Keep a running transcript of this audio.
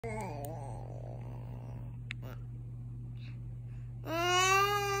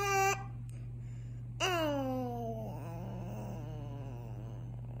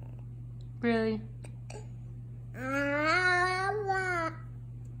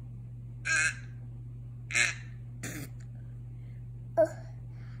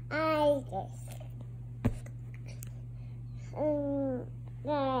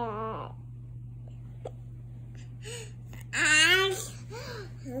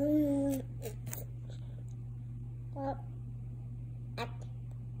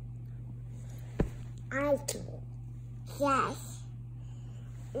I do. Yes.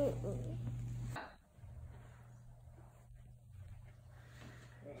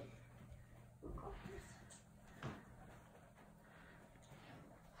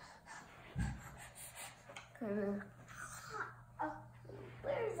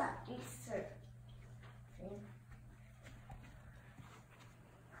 Where's that dessert?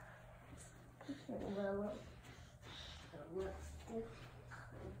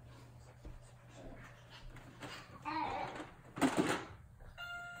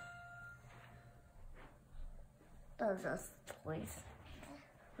 Those are toys.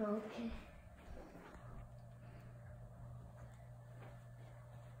 Okay.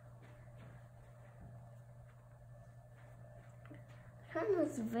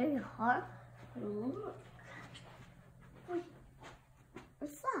 It's very hard. Look. Wait.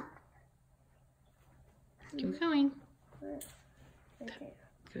 What's that? Keep going. Okay.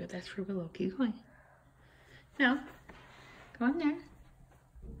 Good, that's for Willow. Keep going. No. Go in there.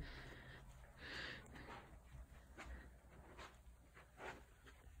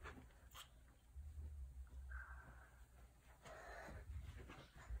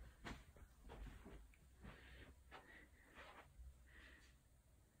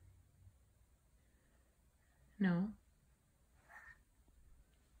 No.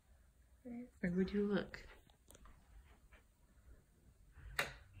 Where would you look?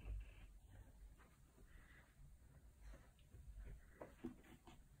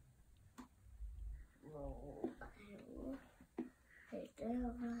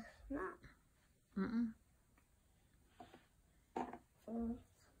 Not.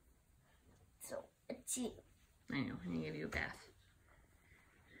 So itchy. I know, I need to give you a bath.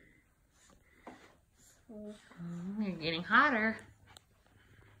 You're getting hotter.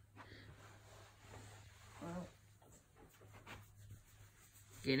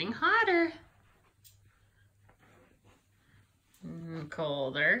 Getting hotter.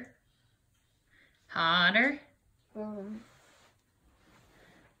 Colder. Hotter.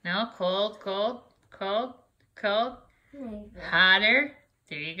 No, cold, cold, cold, cold. Hotter.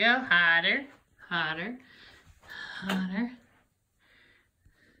 There you go. Hotter. Hotter. Hotter.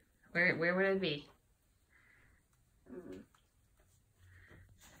 Where would it be?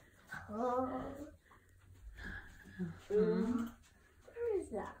 Where is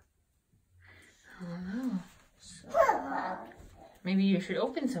that? I don't know. Maybe you should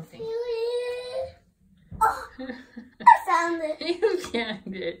open something. Oh, I found it. You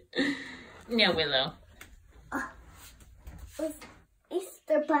found it. No, Willow. It's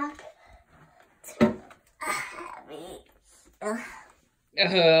Easter back to heavy. Oh,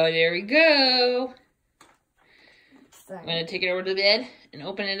 there we go. Sorry. I'm gonna take it over to the bed and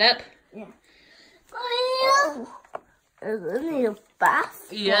open it up. Yeah. Oh, is it a bath?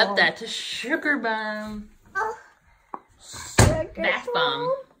 Yep, that's a sugar bomb. Sugar Bath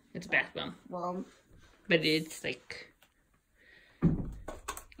bomb. It's a bath bomb. Bomb. But it's like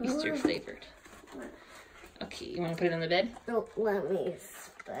Easter flavored. Okay, you want to put it on the bed? Don't let me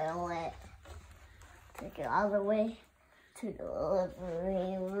spell it. Take it all the way to the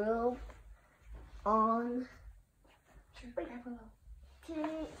living room. On.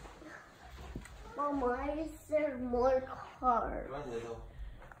 Okay. Mama, is there more cards?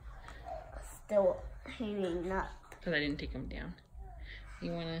 Still hanging up. Because I didn't take them down.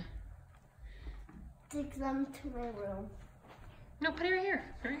 You want to... Take them to my room. No, put it right here.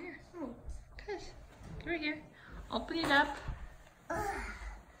 Put it right here. Cuz, put it right here. Open it up.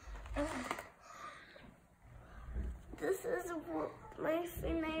 This is what my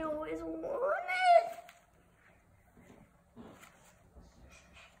thing I always wanted.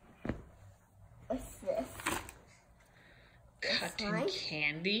 What's this? Cotton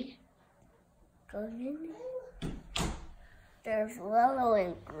candy. Green. There's yellow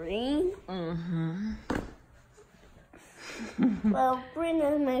and green. Mm-hmm. Well, green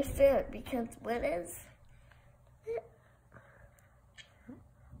is my favorite because what is it?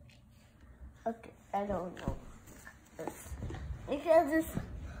 Okay, I don't know. Because it's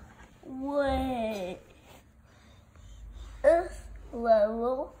white. It's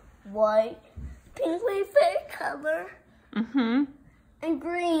yellow, white, pink my favorite color, Mm-hmm. and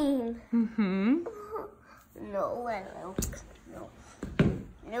green. Mm-hmm. No, yellow. No.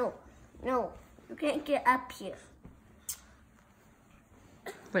 No. No. You can't get up here.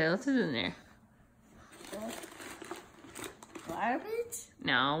 What else is in there? Garbage?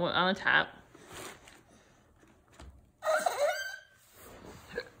 No, on the top.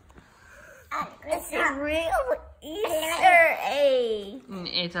 It's a real Easter egg.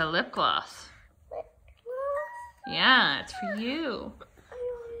 It's a lip gloss. Yeah, it's for you.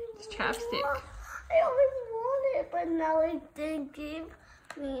 It's chapstick. I always wanted, but now they gave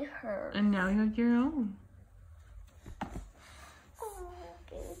me her. And now you have your own. Oh,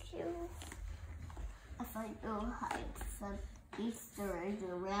 thank you. If I go hide some Easter eggs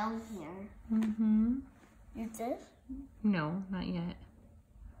around here. Mm-hmm. You did? No, not yet.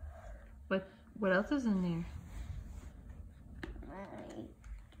 What else is in there?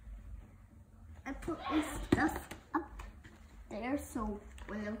 I put my stuff up there so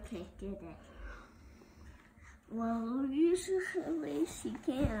Willow can't get it. Well, usually she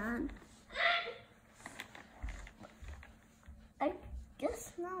can. I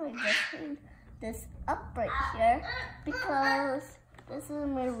guess now I just hang this up right here because this is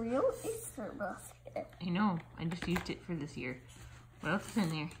my real Easter basket. I know. I just used it for this year. What else is in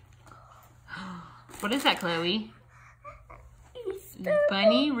there? What is that, Chloe? Easter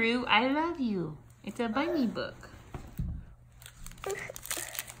Bunny Roo, I love you. It's a bunny book.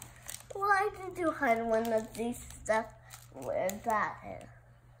 Why did you hide one of these stuff where that is?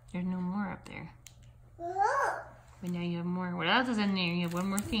 There's no more up there. Look. But now you have more. What else is in there? You have one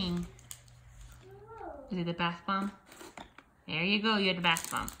more thing. Is it the bath bomb? There you go. You had the bath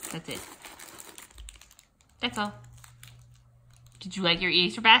bomb. That's it. That's all. Did you like your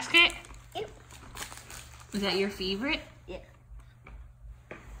Easter basket? Yep. Was that your favorite? Yeah.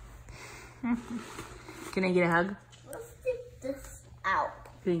 Can I get a hug? Let's take this out.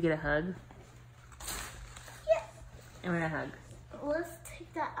 Can you get a hug? Yeah. I want a hug. Let's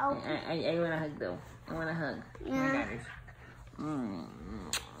take that out. I want a hug though. I want a hug. Yeah.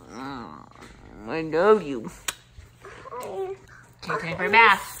 I love you. Okay, time for a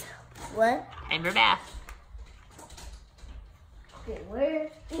bath. What? Time for a bath. Okay,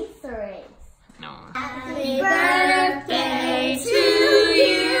 where's Easter eggs? No. Happy birthday to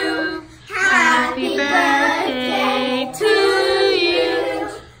you. Happy birthday to you.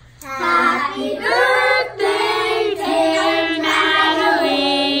 Happy birthday, dear Natalie.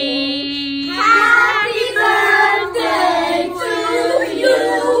 Happy birthday to you.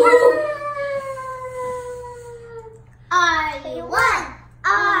 I1,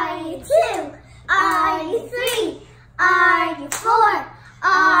 I2, I3, I4,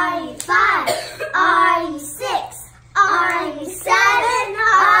 I5, I6, I7,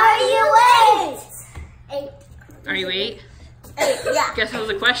 I8. Are you 8? 8, yeah. Guess that was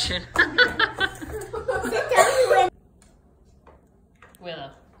a question.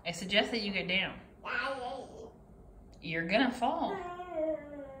 Willow, I suggest that you get down. You're gonna fall.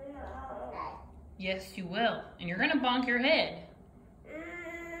 Yes, you will. And you're gonna bonk your head.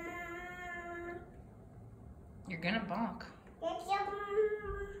 You're gonna bonk.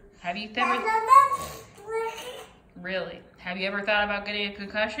 Have you ever... Really? Have you ever thought about getting a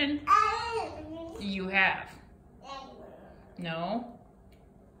concussion? You have. No?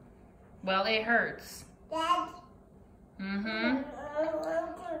 Well, it hurts. Mm-hmm.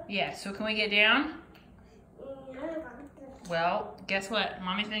 Yeah, so can we get down? Well, guess what?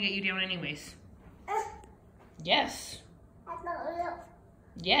 Mommy's gonna get you down anyways. Yes.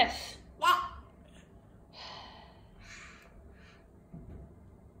 Yes.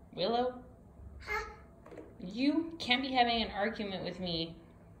 Willow, you can't be having an argument with me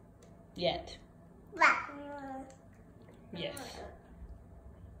yet. Yes.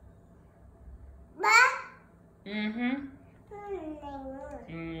 Mm-hmm.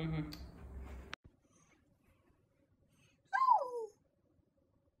 Mm-hmm.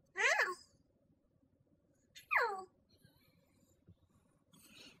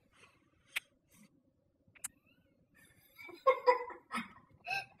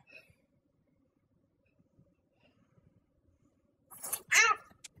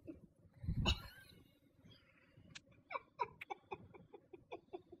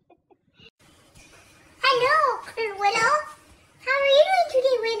 Hello, Willow. How are you doing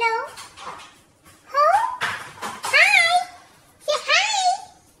today, Willow? Huh? Hi. Say hi.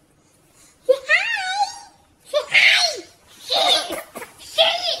 Say hi. Say hi. Say it.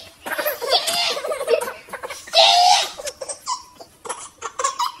 Say it.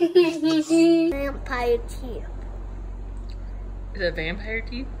 Say it. Vampire teeth. Is it vampire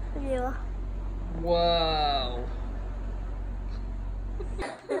teeth? Yeah. Whoa.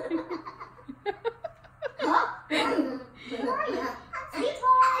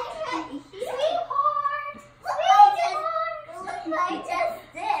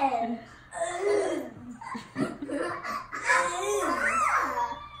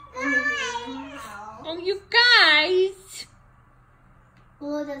 Oh, you guys!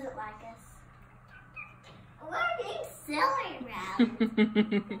 Willow doesn't like us. We're being silly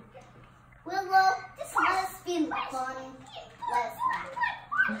around. Willow, just let us be funny. Let us laugh.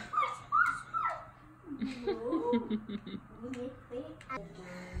 How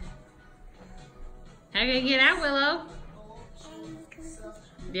are you gonna get out, Willow?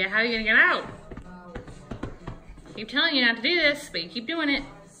 Yeah, how are you gonna get out? I keep telling you not to do this, but you keep doing it.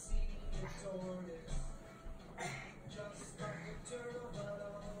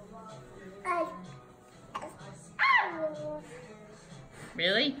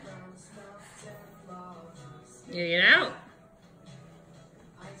 Really? You get out?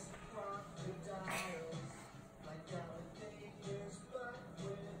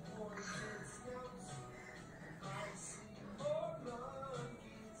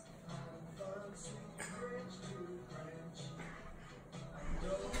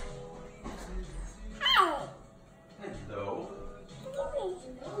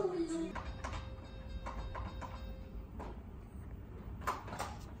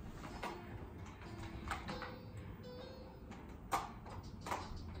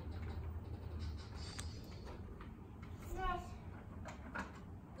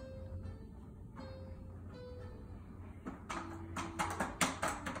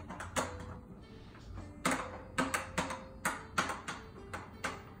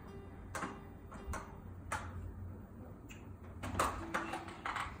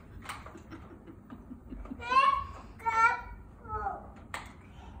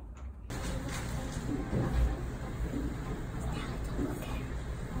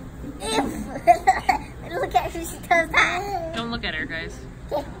 Look at her, she does that. Don't look at her, guys.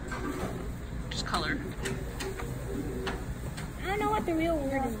 Just color. I don't know what the real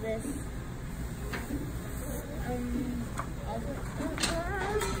word is this.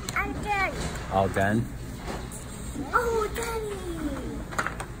 I'm done. All done? Oh, Daddy.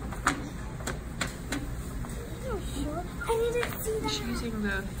 I didn't see that. Is she using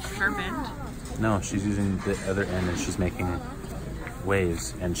the sharp end? No, she's using the other end and she's making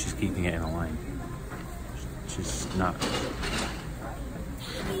waves and she's keeping it in a line. She's not